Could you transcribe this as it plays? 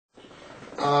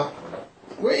Uh,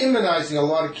 we're immunizing a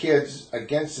lot of kids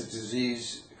against a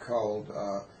disease called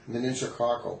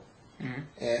meningococcal,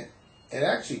 and it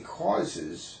actually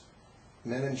causes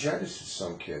meningitis in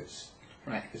some kids.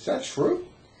 Right. Is that true?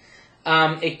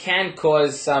 It can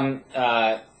cause some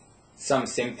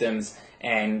symptoms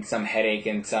and some headache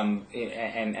and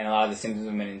a lot of the symptoms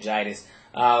of meningitis,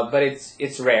 but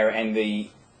it's rare, and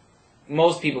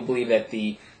most people believe that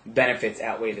the benefits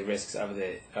outweigh the risks of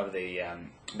the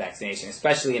vaccination,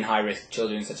 especially in high risk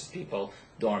children, such as people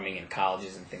dorming in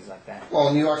colleges and things like that. Well,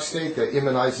 in New York State, they're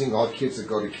immunizing all kids that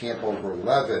go to camp over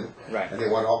 11, right. And they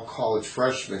want all college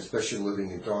freshmen, especially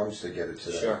living in dorms, to get it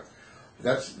today. Sure.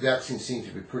 That vaccine seems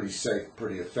to be pretty safe,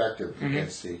 pretty effective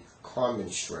against the common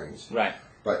strains. Right.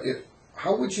 But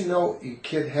how would you know your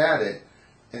kid had it?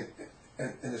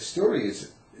 And the story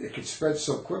is it could spread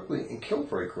so quickly and kill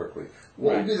very quickly.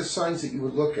 What would be the signs that you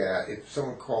would look at if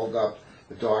someone called up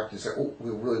the doctor and said, "Oh,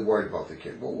 we're really worried about the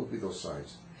kid"? What would be those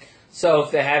signs? So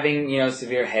if they're having,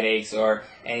 severe headaches or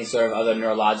any sort of other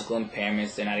neurological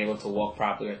impairments, they're not able to walk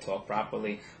properly or talk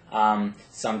properly.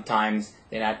 Sometimes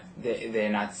they're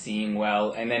not seeing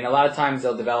well, and then a lot of times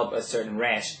they'll develop a certain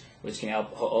rash, which can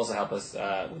also help us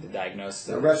with the diagnosis.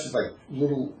 The rash is like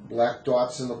little black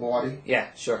dots in the body. Yeah,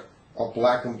 sure. Or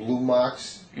black and blue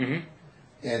marks. Mm-hmm.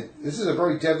 And this is a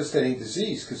very devastating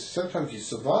disease because sometimes you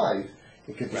survive,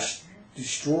 it can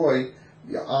destroy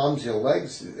your arms, your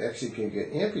legs. It actually can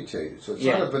get amputated. So it's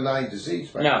not a benign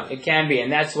disease. No, it can be,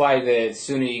 and that's why the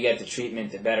sooner you get the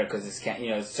treatment, the better, because it's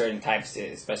certain types,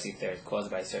 especially if they're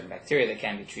caused by certain bacteria, that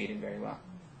can be treated very well.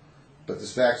 But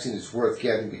this vaccine is worth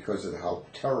getting because of how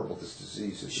terrible this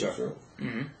disease is. Sure. True?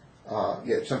 Mm-hmm.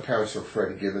 Some parents are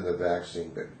afraid of giving the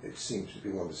vaccine, but it seems to be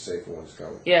one of the safer ones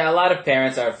going. Yeah, a lot of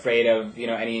parents are afraid of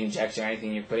any injection or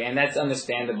anything you're putting, and that's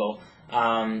understandable.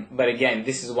 But again,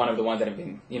 this is one of the ones that have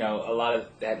been, a lot of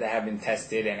that have been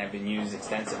tested and have been used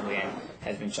extensively and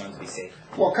has been shown to be safe.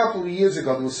 Well, a couple of years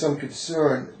ago, there was some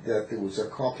concern that there was a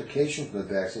complication from the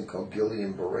vaccine called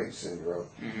Guillain-Barre syndrome,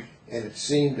 and it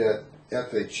seemed that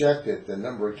after they checked it, the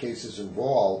number of cases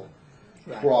involved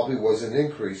probably was an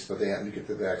increase, but they happened to get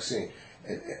the vaccine.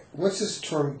 And what's this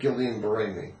term Guillain-Barre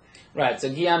mean? Right, so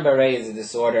Guillain-Barre is a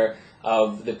disorder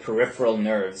of the peripheral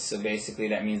nerves. So basically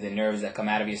that means the nerves that come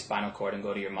out of your spinal cord and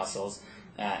go to your muscles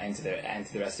and to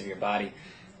the rest of your body.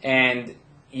 And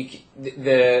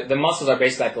the muscles are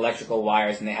basically like electrical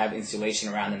wires, and they have insulation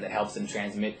around them that helps them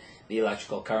transmit the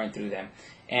electrical current through them.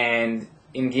 And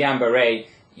in Guillain-Barre,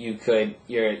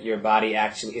 your body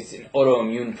actually, it's an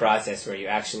autoimmune process where you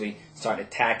actually start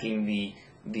attacking the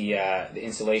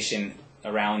insulation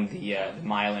around the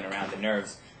myelin around the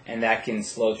nerves, and that can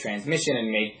slow transmission and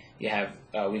make you have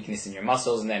weakness in your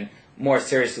muscles, and then more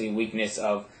seriously weakness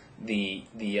of the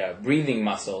breathing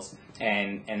muscles,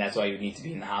 and that's why you need to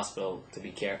be in the hospital to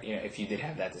be careful if you did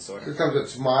have that disorder. Sometimes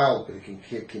it's mild, but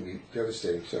it can be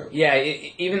devastating too. Yeah,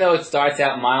 even though it starts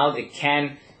out mild, it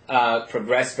can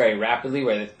progress very rapidly,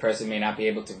 where the person may not be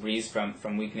able to breathe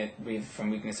from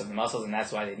weakness of the muscles, and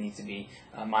that's why they need to be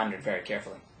monitored very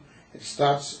carefully. It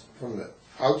starts from the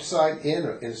outside in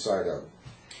or inside out?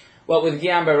 Well, with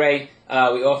Guillain-Barre,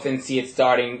 we often see it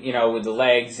starting, with the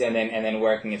legs and then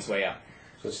working its way up.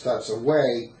 So it starts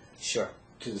away to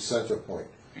the center point.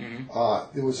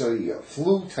 Mm-hmm. There was a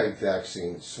flu-type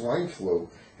vaccine, swine flu,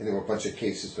 and there were a bunch of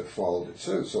cases that followed it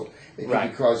too. So it can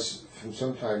be caused from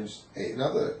sometimes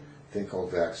another thing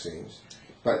called vaccines.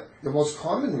 But the most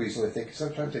common reason, I think, is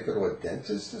sometimes they go to a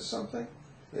dentist or something.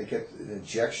 They get an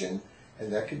injection,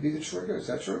 and that could be the trigger. Is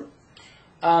that true?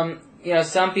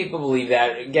 Some people believe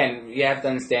that. Again, you have to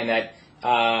understand that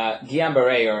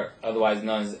Guillain-Barre, or otherwise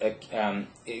known as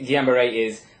Guillain-Barre,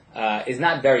 is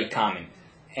not very common,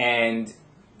 and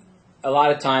a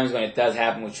lot of times when it does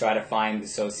happen, we try to find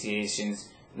associations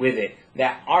with it.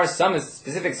 There are some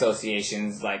specific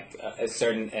associations, like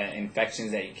certain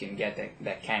infections that you can get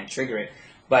that can trigger it,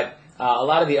 but a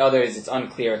lot of the others, it's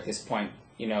unclear at this point.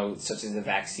 Such as the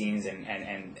vaccines and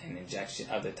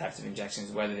other types of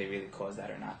injections, whether they really cause that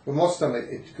or not. But most of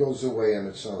it goes away on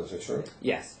its own. Is that true?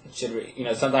 Yes, it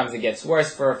should. Sometimes it gets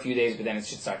worse for a few days, but then it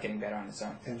should start getting better on its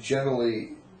own. And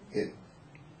generally, it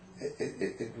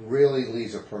really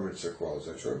leaves a permanent sequela. Is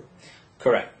that true?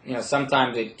 Correct.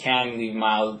 Sometimes it can leave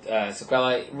mild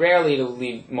sequelae. Rarely it'll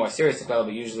leave more serious sequelae,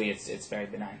 but usually it's very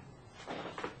benign.